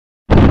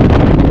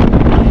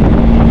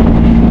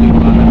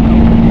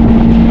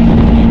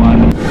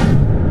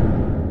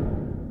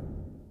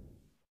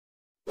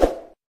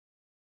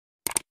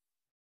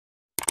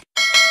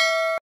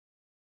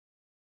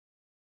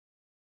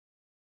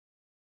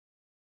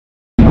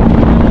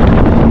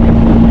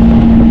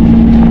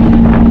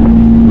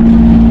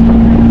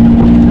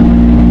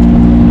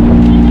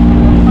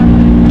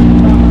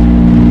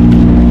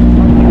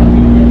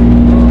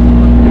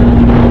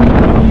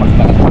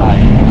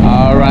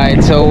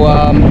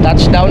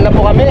touchdown na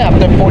po kami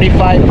after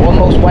 45,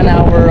 almost 1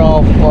 hour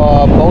of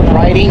boat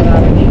riding.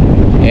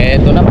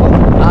 Ito na po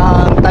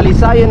ang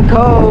Talisayen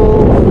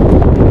Cove.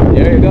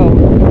 There you go.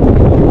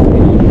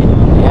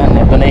 Yan,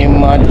 ito na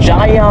yung mga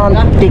Giant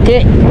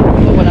Tiki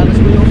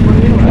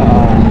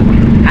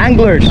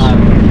Anglers.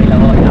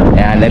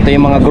 Yan, ito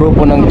yung mga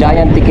grupo ng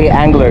Giant Tiki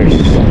Anglers.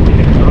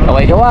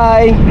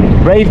 Kaway-kaway,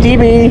 Brave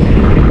TV.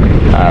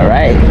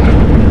 Alright.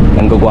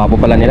 Ang gagwapo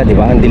pala nila, di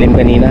ba? Ang dilim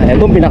kanina.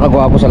 Ito ang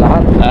pinakagwapo sa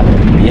lahat.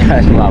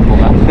 Yan, gwapo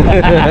ka.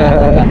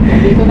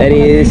 That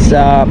is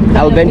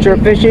adventure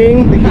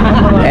fishing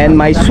and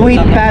my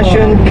sweet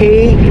passion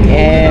Kate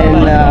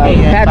and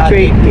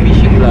Patrick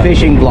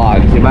fishing vlog.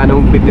 Si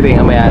Manong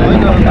Pedring ang mayari.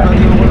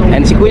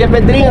 And si Kuya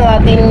Pedring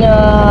ang ating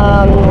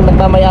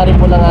nagmamayari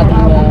po ng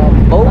ating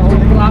boat.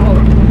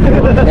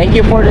 Thank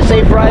you for the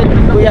safe ride,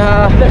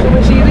 Kuya.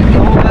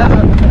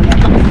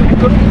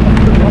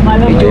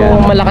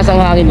 Medyo malakas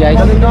ang hangin,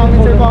 guys,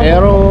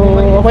 pero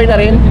okay na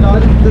rin.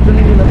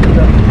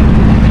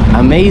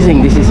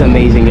 Amazing, this is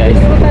amazing, guys.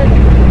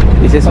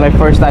 This is my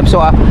first time.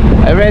 So I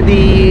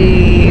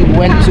already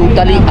went to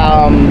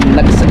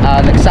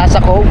Nagsasa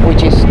Cove,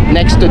 which is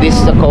next to this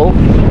cove.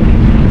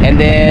 And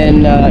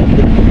then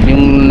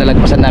yung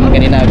nalagpasan namin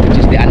kanina, which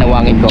is the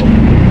Anawangin Cove.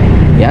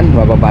 Yan,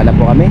 bababa na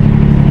po kami.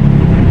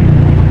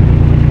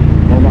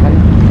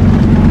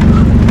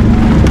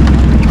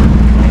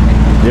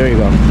 There you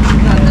go.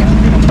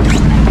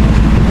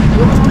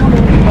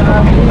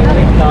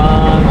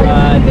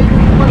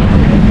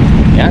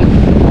 Yan.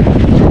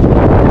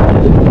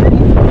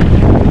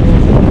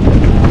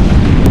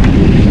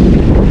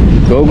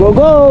 Go, go,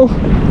 go!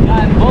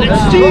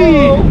 Let's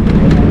see!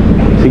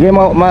 Sige,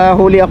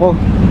 mahuli ako.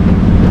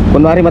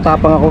 Kunwari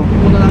matapang ako.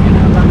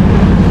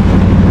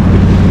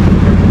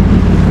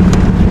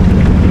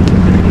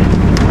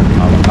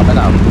 Awang ka ba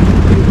na?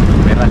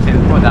 May rasil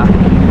po na.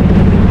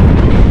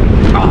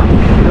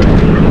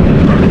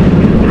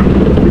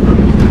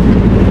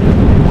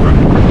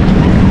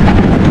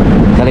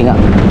 Dali nga.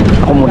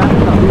 Ako muna.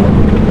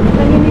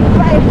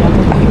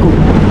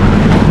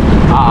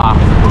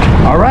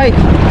 Alright.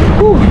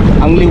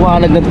 Ang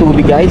liwanag ng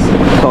tubig, guys.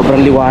 Sobrang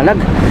liwanag.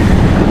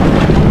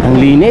 Ang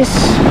linis.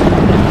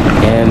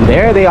 And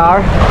there they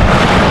are.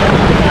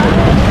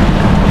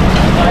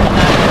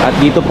 At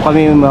dito po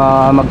kami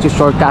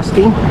mag-shore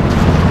casting.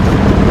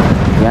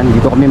 Yan,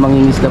 dito kami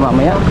mangingisda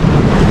mamaya.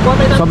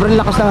 Sobrang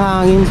lakas ng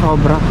hangin,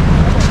 sobra.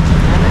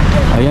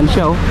 Ayan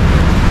siya, oh.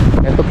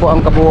 Ito po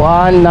ang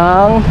kabuuan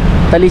ng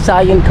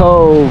Talisayen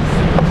Cove.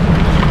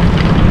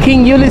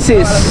 King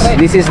Ulysses.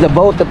 This is the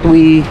boat that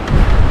we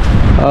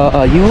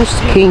used.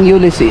 King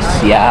Ulysses.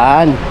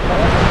 Yan.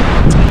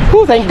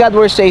 Whew, thank God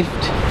we're safe.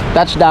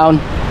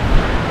 Touchdown.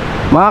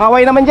 Mga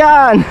kaway naman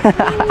dyan.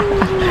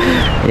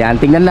 Yan,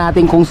 tingnan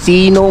natin kung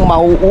sino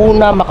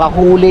mauuna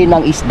makahuli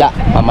ng isda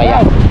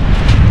mamaya.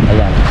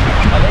 Ayan.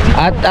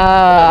 At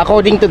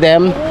according to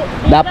them,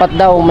 dapat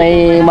daw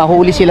may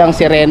mahuli silang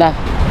sirena.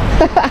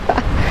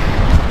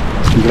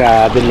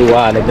 Grabe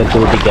liwanag ng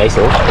tubig, guys,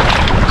 oh.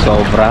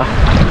 Sobra.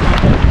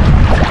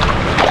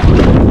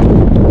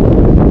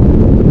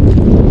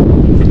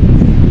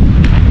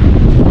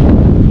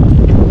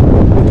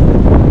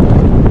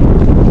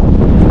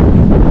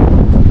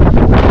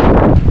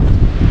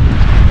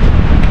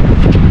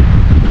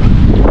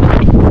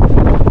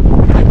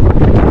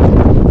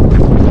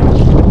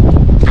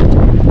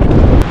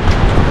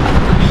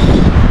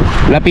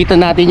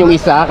 Lapitan natin yung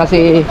isa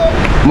kasi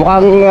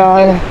mukhang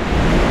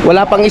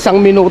wala pang 1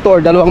 minuto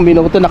or 2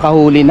 minuto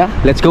nakahuli na.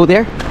 Let's go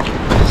there.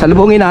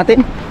 Salubungin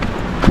natin.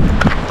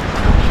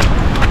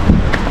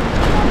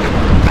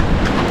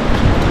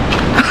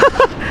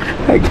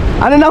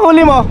 Ano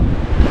nahuli mo?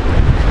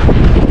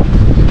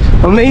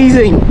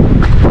 Amazing.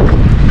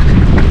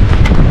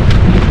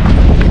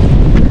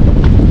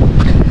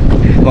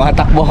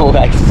 Tumatakbo ako,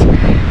 guys,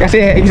 kasi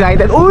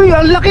excited. Uy,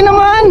 ang laki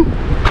naman.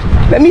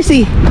 Let me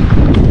see.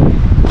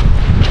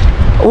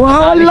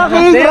 Wow,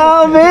 laki,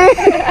 grabe.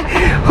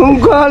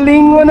 Ang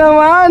galing mo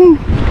naman.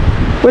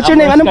 What's your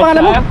name? Anong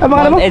pangalan mo? Anong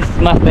pangalan mo? Mon Eds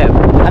Master.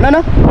 Ano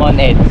no? Mon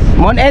Eds.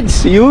 Mon Eds,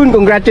 yun,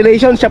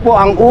 congratulations. Siya po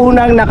ang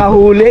unang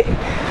nakahuli.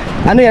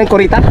 Ano yan,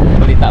 kurita?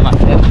 Kurita,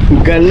 Master.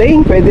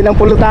 Galing, pwede nang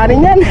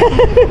pulutanin yan.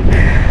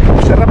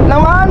 Sarap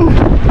naman.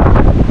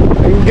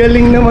 Ang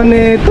galing naman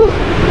nito.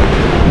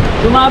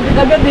 Sumabit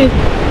agad eh.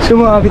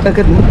 Sumabit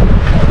agad, no?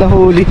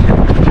 Nahuli.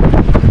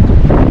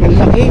 Ang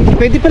laki.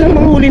 Pwede palang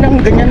manghuli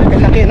ng ganyan. Ang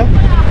laki, no?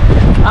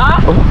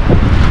 Ha? Oh.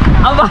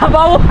 Ang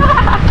babaw.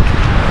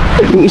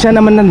 Yung isa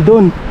naman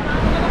nandun.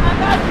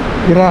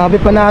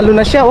 Grabe, panalo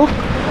na siya, oh.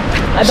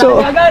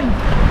 So, agad.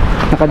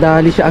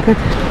 Nakadali siya agad.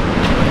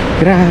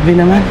 Grabe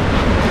naman.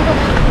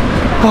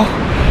 Oh,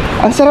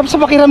 ang sarap sa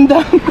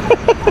pakiramdam.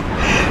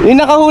 Yung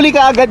nakahuli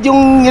ka agad,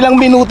 yung ilang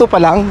minuto pa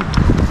lang.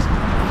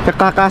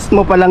 Kakakast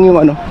mo pa lang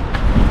yung ano.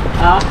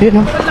 Yun,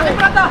 oh.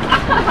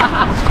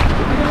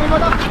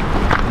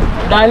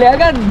 Dali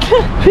agad.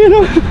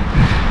 Yun, oh.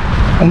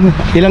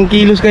 Ilang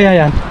kilos kaya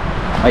yan?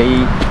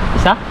 Ay,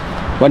 isa?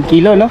 1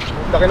 kilo, no?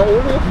 Laki ng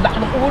ulo. Laki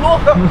ng ulo.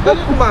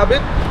 Dali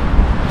kumabit.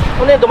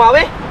 Ano yun,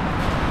 dumawi?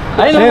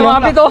 Ayun,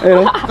 lumapit oh.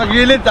 Ayun. Sa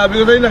gilid, sabi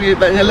ko sa'yo,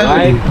 nakita niya lang.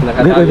 Ay,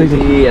 nakatabi si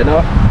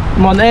ano?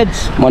 Mon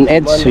Eds.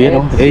 Ayun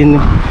oh. Ayun.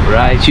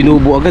 Right.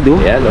 Sinubo agad oh.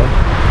 Yan oh.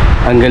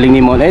 Ang galing ni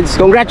Mon Eds.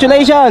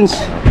 Congratulations!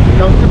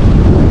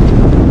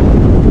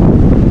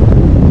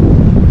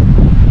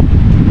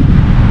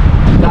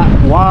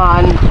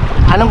 One.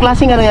 Anong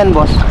klaseng ano yan,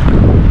 boss?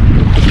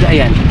 Isda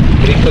yan.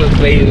 Triple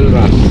tail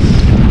ras.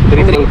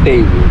 Triple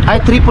tail. Ay,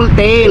 triple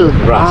tail.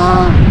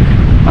 Ras.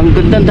 Ang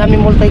ganda, ang dami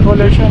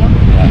multicolor siya, no?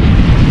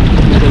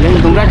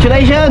 Galing.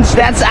 Congratulations!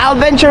 That's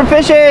Adventure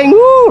Fishing!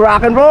 Woo!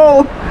 Rock and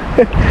roll!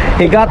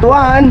 He got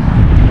one!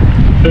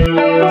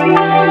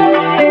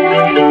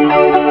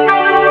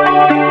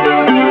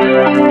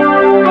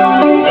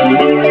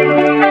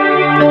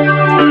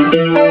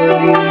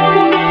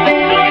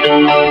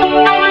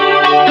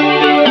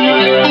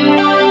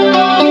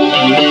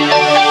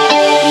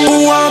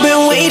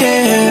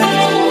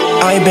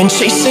 I've been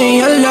chasing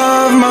your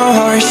love, my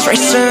heart's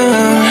racing.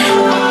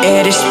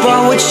 It is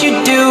but what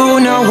you do,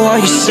 not what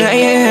you're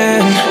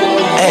saying.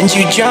 And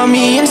you drive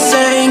me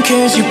insane,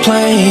 cause you're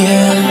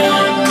playing.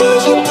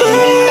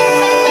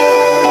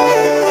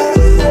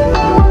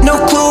 No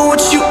clue what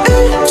you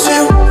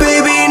into,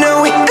 baby, now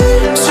we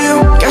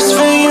into. Guess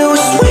for you,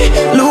 sweet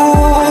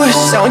lose.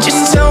 So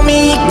just tell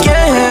me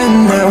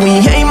again that we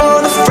ain't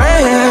more than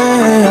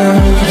friends.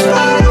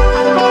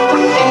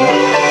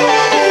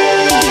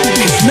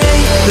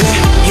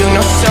 You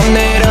know something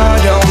that I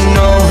don't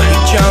know. You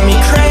drive me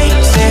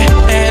crazy,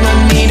 and I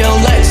need to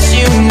let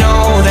you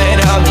know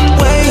that I've been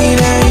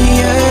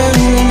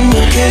waiting,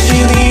 cause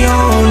you're the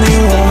only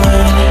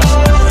one.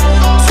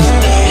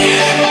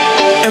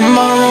 In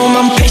my room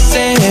I'm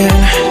pacing.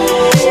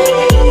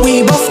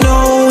 We both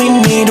know we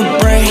need a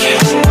break.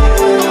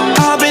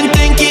 I've been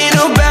thinking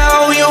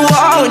about you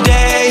all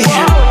day,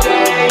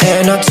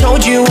 and I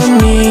told you with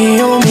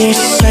me you'll be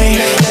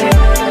safe.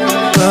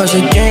 Cause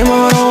the game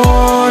I don't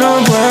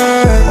wanna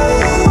play.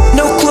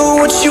 No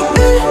clue what you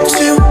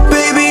into,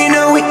 baby,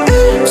 now we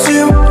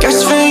into.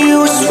 Guess for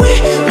you,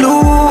 sweet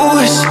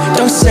lose.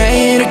 Don't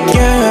say it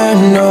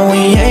again, no,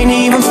 we ain't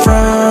even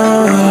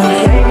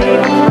friends.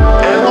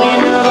 And we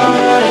never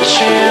had a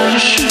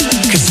chance.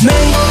 Cause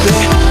maybe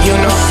you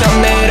know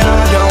something that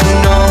I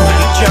don't know.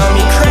 You drive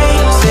me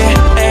crazy,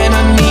 and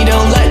I need to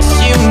let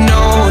you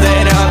know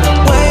that I've been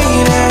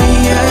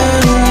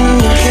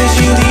waiting, cause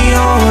you're the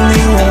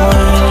only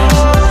one.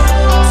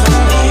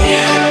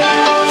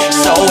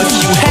 So if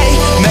you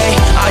hate me,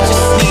 I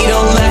just need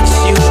to let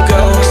you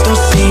go. Still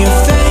see your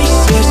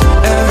faces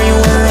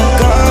everywhere I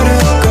gotta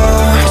go.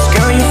 'Cause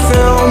girl, you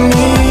feel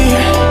me,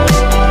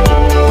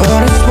 but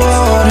it's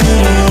what it is.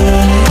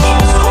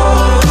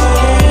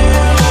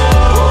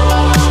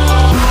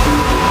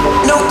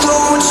 No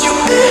clue what you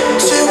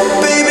into,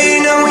 baby,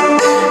 now we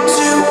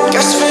into.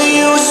 Guess for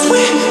you,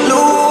 sweet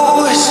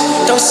lose.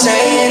 Don't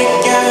say it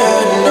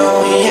again, no,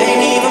 we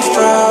ain't even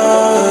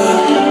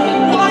friends.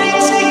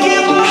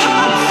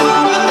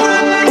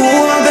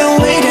 Ooh, I've been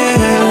waiting,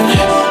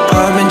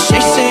 I've been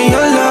chasing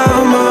your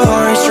love, my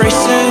heart's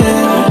racing.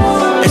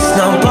 It's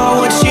not about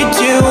what you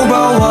do,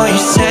 but what you're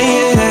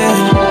saying.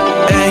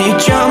 And you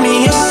drive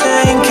me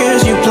insane,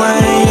 cause you're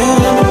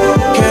playing,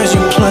 cause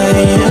you're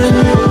playing.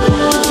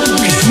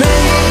 Cause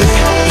maybe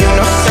you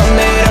know something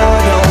that I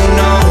don't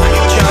know.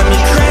 You drive me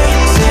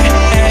crazy,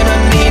 and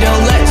I need to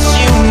let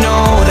you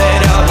know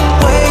that I've been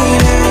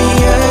waiting,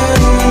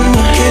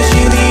 cause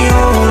you're the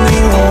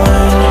only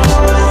one.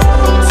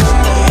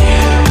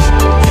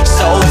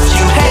 So if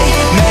you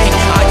hate me,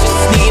 I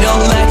just need to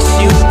let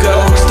you go.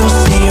 Still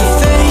see your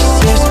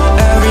faces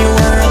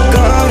everywhere I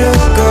gotta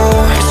go.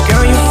 'Cause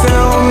girl, you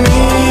feel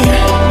me,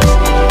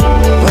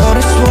 but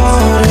it's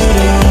what it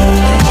is.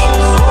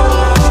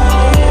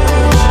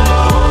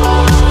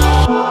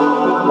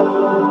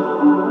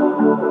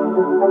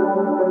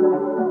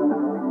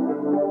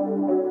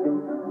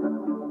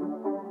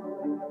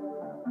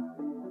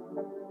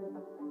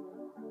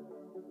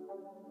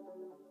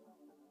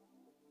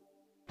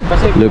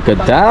 Look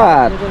at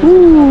that!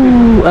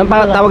 Woo! Ang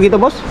tawag ito,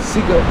 boss?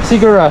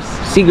 Sigaras.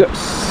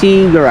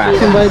 Seagrass.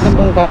 Yung bayad ng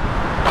bangka.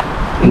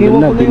 Iniwan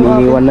na,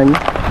 iniwan na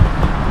niya.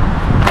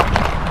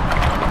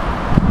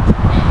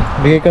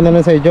 Bigay ka na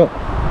lang sa iyo.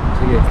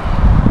 Sige.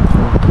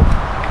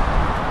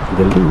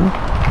 Galing.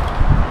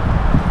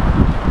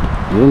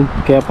 Yun,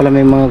 kaya pala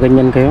may mga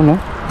ganyan kayo,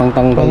 no?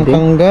 Pangtanggal din.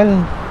 Pangtanggal.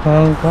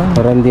 Pangtanggal.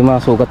 Para hindi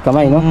masugat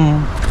kamay, no?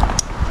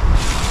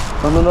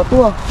 Ano na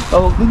to ah?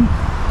 Tawag dun.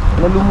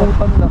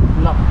 Nalumutan na.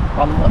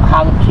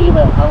 Hangot siya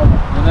ba? Hangot.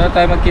 Doon na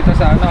tayo magkita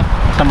sa ano?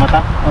 Sa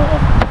mata? Oo.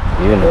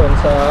 Yun. Doon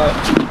sa...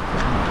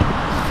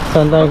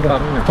 Saan tayo?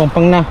 Pampang na.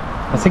 Pampang na.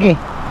 Sige.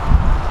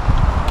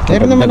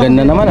 Nadagdagan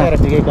na naman ah.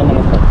 Bigay ka na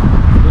lang.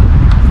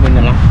 Yun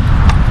na lang.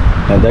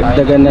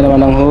 Nadagdagan na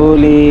naman ang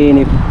huli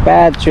ni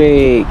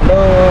Patrick.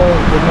 Hello,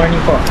 good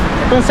morning po.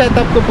 Itong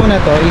setup ko po na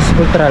to is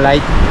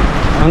ultralight.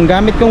 Ang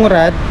gamit kong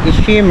rod is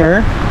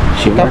shimmer.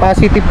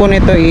 Capacity po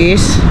nito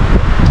is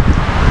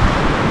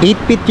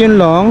 8 feet yung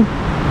long.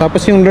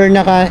 Tapos yung lure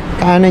na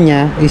kaano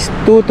niya is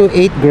 2 to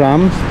 8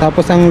 grams.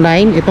 Tapos ang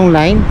line, itong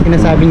line,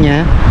 sinasabi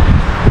niya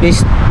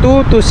is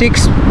 2 to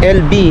 6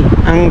 LB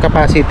ang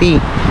capacity.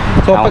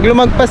 So pag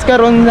lumagpas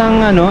ka ron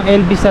ng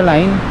LB sa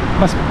line,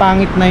 mas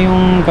pangit na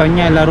yung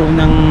kanya laro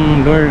ng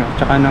lure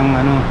tsaka ng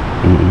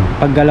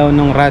paggalaw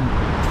ng rod.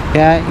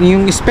 Kaya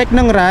yung spec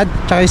ng rod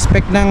tsaka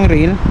spec ng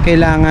reel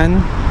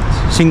kailangan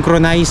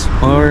synchronize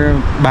or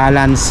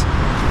balance.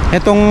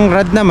 Itong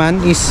rod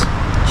naman is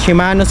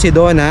Shimano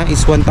Sedona,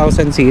 is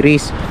 1000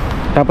 series.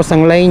 Tapos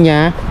ang line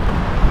niya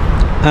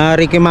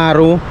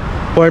Rikimaru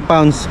 4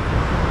 pounds.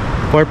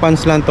 4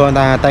 pounds lang to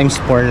na times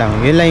 4 lang.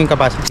 Yun lang yung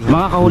capacity.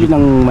 Makakahuli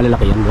ng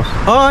malalaki yan, boss?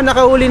 Oo,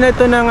 nakahuli na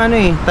ito ng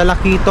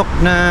talakitok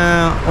na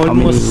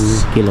almost how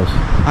many kilos?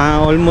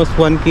 Almost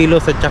 1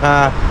 kilos at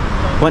saka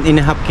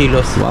 1.5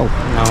 kilos. Wow.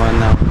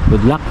 Now.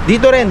 Good luck.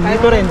 Dito rin.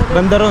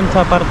 Banda ron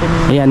sa parte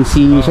niya. Ayan,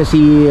 siya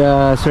si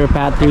Sir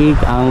Patrick.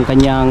 Ang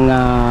kanyang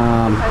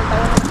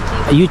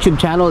YouTube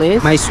channel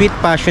is My Sweet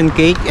Passion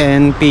Cake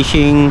and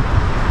Fishing.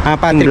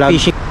 Patrick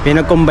Fishing.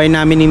 Pinag-combine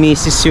namin ni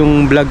Mrs.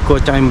 yung vlog ko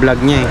at yung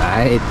vlog niya.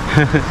 Right.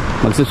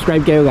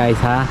 Mag-subscribe kayo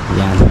guys, ha?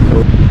 Yan.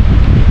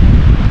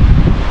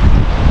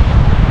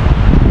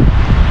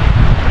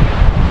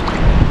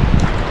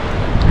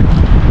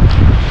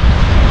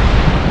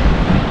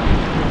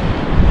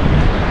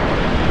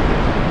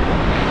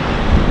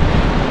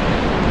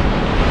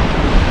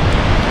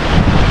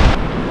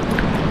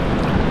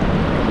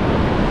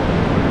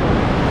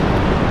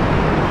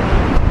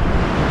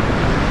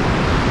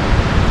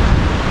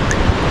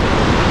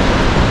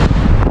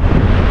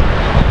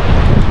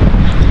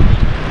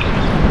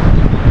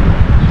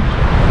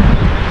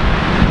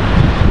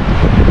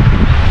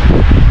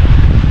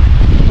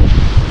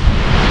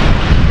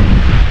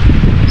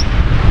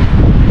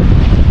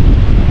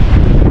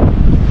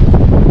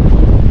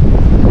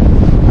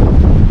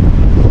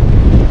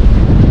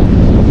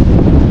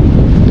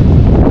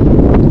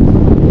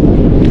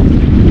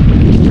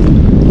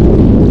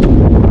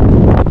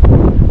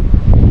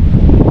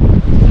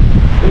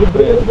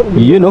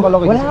 Yun, no?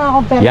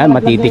 Yan,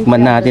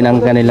 matitikman natin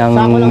ang kanilang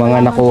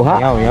mga nakuha.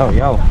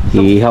 Yaw.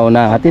 Ihaw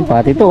natin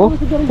pati ito.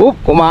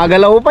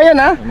 Kumagalaw pa yan,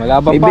 ha?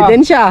 Malabang pa.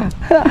 Ebidensya.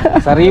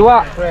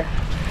 Sariwa.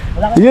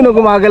 Yun, oh,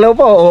 gumagalaw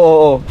pa.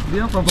 Oo.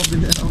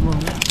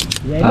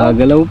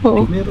 Gumagalaw pa,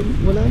 oh.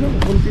 Wala na.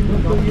 Kontin na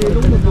ito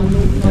yellow na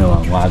Ano,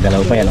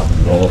 gumagalaw pa yan, oh.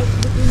 Oo.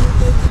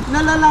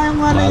 Nalalayang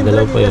wala yung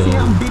Gumagalaw pa yan.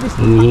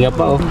 Hihinga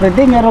pa, oh.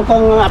 Pwede, meron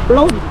kang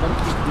upload.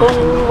 Kung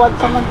once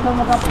a month na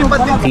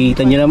mag-upload.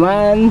 Kita nyo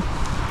naman.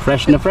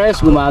 Fresh na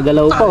fresh,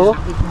 gumagalaw pa, oh.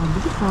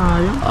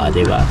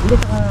 Diba?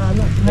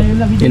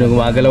 Yun, oh,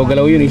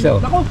 gumagalaw-galaw yun isa,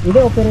 oh.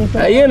 Hindi,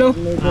 operator. Ayun, oh.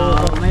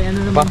 May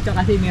naman siya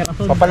kasi may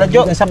rason.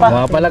 Papaladyo, isa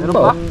pa. Gumapalag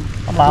pa, oh.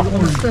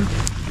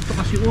 Ito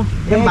kasi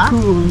diba?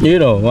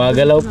 Yun, oh,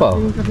 gumagalaw pa,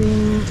 oh.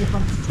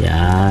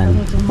 Yan.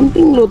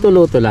 Kunting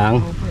luto-luto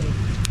lang.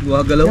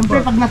 Gumagalaw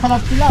Siyempre, pa. pag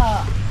nasalat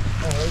sila,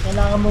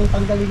 Kailangan mong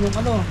tanggalin yung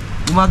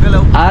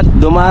gumagalaw. At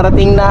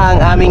dumarating na ang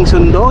aming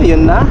sundo,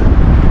 yun na.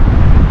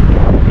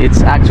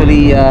 It's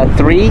actually 3.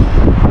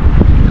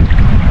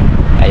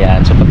 Ayan,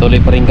 so patuloy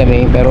pa rin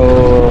kami. Pero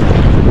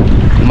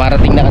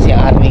dumarating na kasi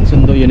ang aming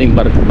sundo, yun yung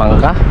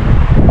bangka.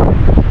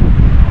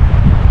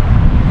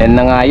 Yan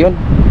na nga yun.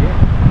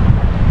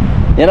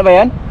 Yan na ba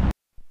yan?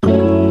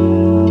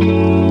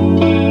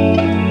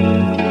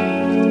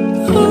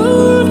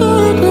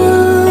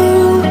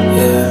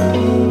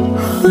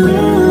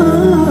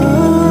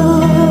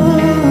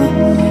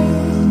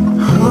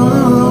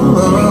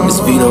 It's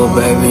Vedo,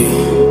 baby.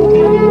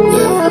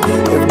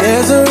 If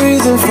there's a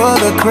reason for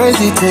the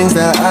crazy things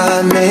that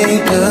I may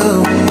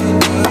do,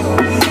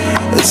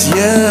 it's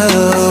you.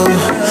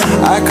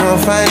 I can't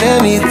find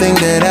anything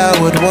that I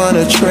would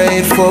wanna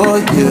trade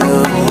for you.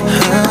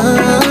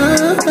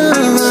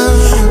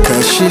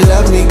 Cause she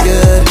love me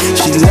good,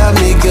 she love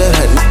me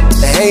good.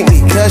 Her hate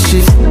me cause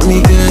she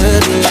me good.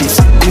 She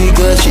me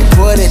good, she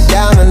put it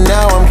down and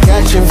now I'm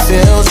catching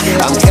feels.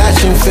 I'm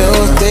catching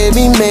feels,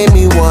 baby made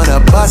me wanna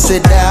bust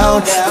it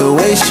down. The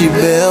way she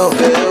built.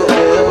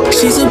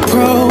 She's a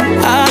pro,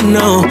 I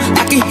know.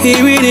 I can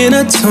hear it in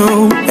her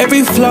tone.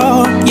 Every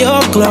flaw,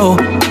 your glow.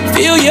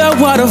 Feel your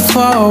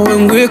waterfall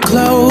when we're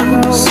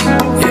close.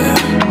 Yeah,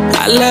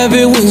 I love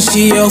it when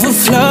she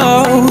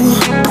overflow.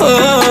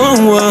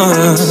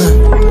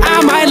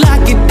 I might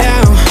lock it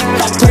down.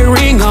 Put a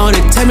ring on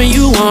it. Tell me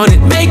you want it.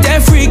 Make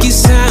that freaky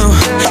sound.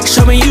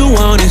 Show me you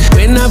want it.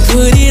 When I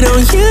put it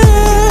on you,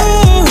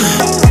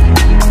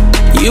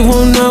 you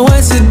won't know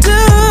what to do.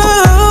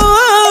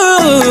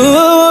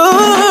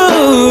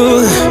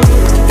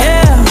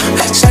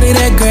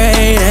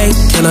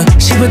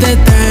 She put that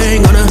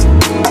thing on her,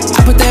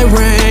 I put that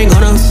ring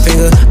on her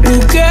finger.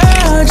 Ooh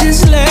girl,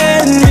 just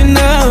let me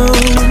know.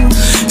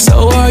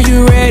 So are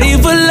you ready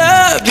for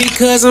love?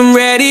 Because I'm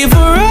ready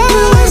for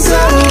us.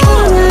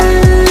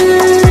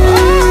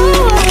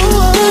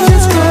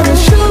 Just gotta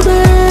show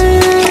me.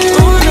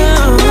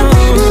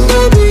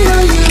 Baby,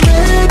 are you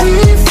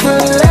ready for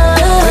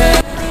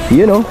love?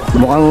 You know,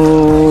 mukhang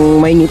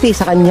may ngiti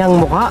sa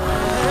kanyang mukha.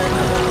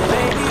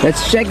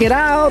 Let's check it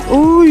out.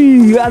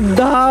 Uy, ang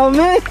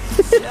dami.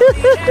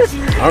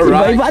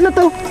 Alright. Iba-iba, ano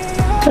to?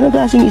 Ano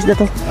klaseng isda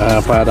to?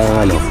 Parang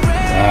ano,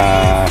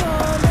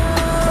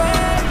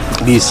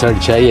 lizard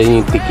siya, yan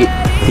yung tiki.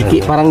 Tiki,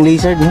 parang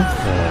lizard, no?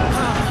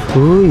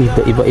 Uy,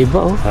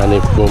 iba-iba, oh.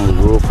 Honeycomb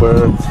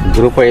grouper.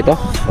 Grouper ito?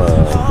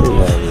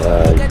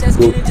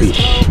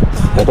 Goatfish.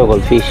 Ito,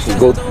 goldfish.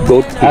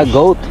 Goatfish.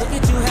 Goat.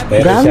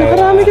 Meron Dami, siya,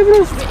 karami ka,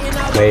 bro.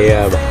 May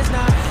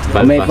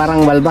balbas. May parang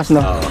balbas,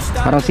 no? Oo.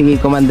 Parang si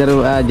Commander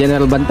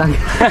General Bantang.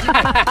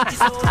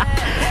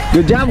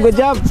 Good job, good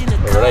job.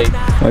 Alright.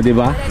 O,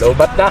 diba?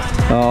 Lobat na.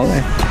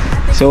 Okay.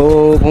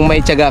 So, kung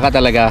may tiyaga ka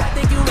talaga,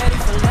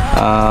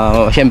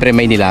 syempre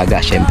may nilaga,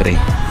 syempre.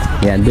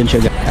 Yan, dun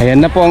siya. Ayan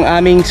na po ang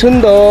aming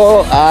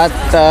sundo at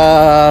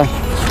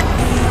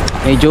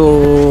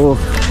medyo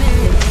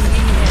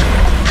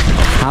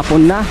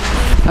hapon na.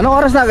 Anong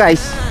oras na,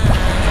 guys?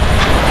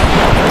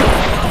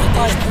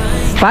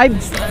 5?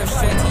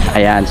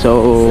 Ayan, so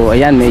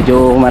ayan,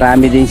 medyo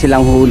marami din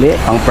silang huli,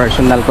 pang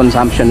personal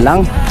consumption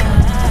lang.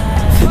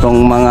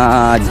 Itong mga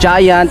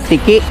Giant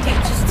Tiki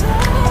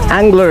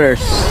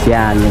Anglers.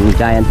 Yan, yung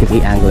Giant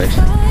Tiki Anglers.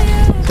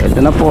 So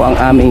ito na po ang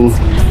aming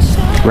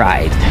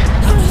ride.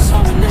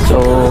 So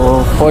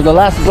for the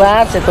last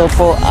glance, ito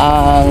po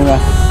ang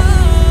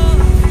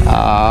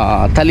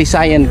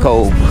Talisayen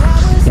Cove.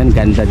 Yan,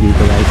 ganda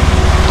dito, guys.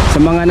 Sa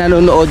mga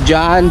nanonood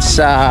dyan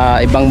sa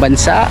ibang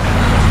bansa,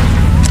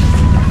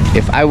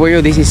 if I were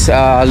you, this is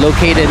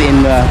located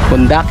in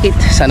Pundaquit,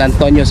 San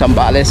Antonio,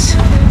 Zambales.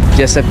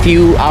 Just a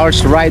few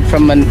hours ride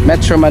from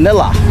Metro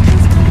Manila.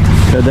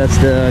 So that's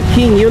the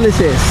King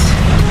Ulysses.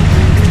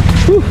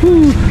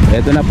 Woohoo!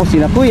 Ito na po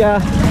sina Kuya.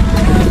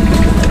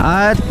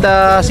 At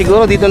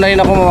siguro dito na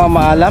rin ako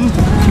mamamaalam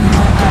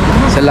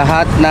sa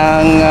lahat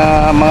ng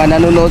mga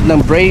nanonood ng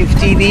Brave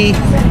TV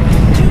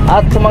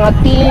at sa mga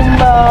team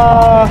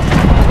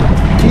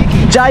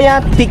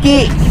Giant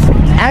Tiki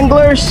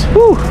Anglers.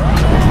 Woo!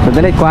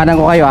 Sandali, kuhanan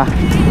ko kayo,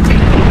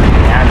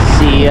 Yan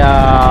si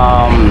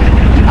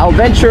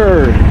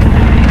Adventure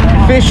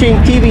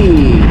Fishing TV.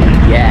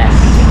 Yes.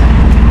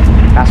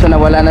 Kaso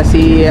nawala na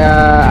si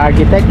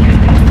Architect.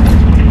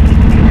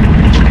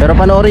 Pero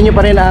panoorin nyo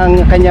pa rin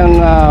ang kanyang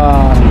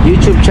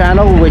YouTube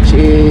channel, which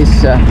is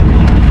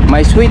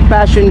My Sweet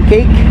Passion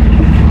Cake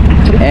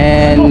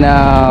and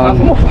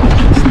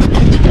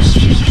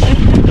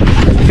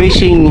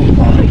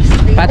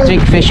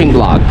Patrick Fishing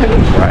Vlog.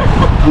 Right.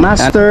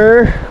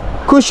 Master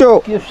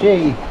Kusho.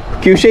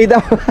 Kushay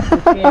daw.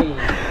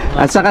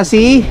 At saka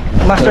si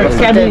Master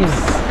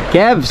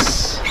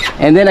Kevs.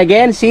 And then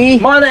again si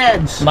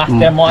Moneds.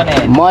 Master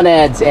Moneds.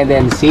 Moneds. And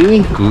then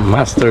si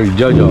Master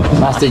Jojo.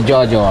 Master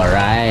Jojo.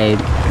 Alright.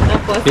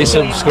 Please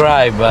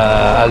subscribe,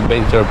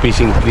 Adventure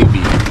Fishing TV.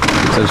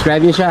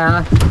 Subscribe nyo siya, ha.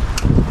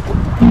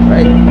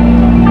 Right.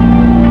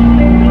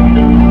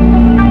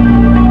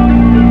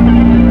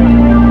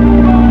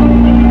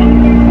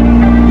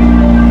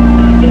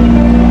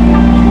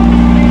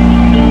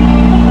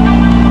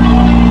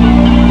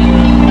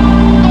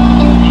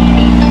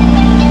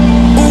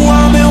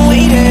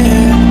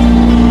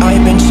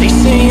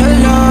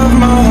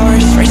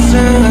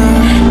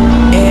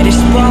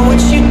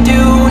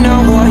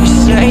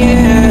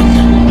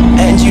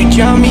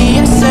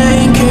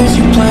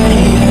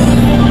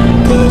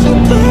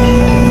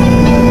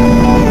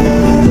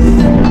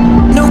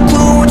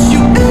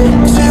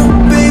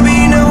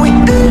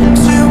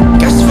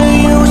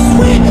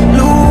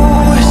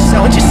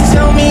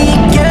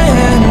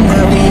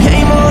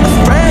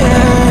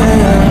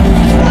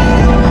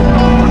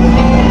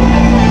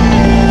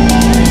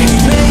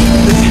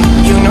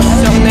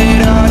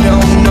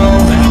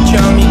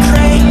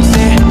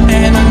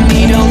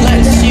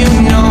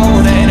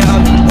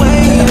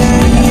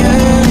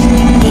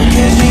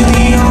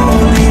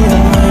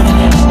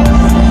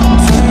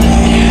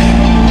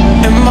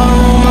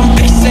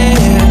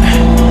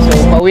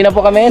 Uwi na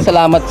po kami.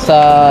 Salamat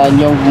sa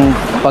inyong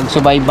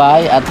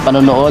pagsubaybay at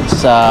panonood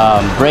sa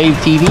Brave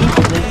TV.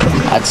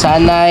 At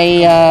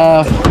sana'y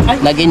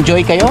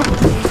nag-enjoy kayo.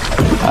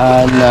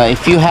 And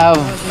if you have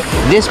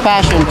this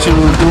passion to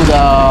do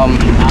the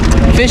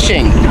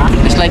fishing,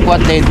 just like what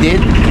they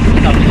did,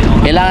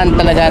 kailangan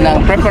talaga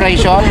ng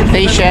preparation,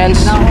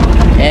 patience,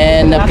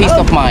 and peace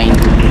of mind.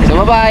 So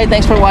bye-bye.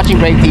 Thanks for watching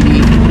Brave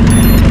TV.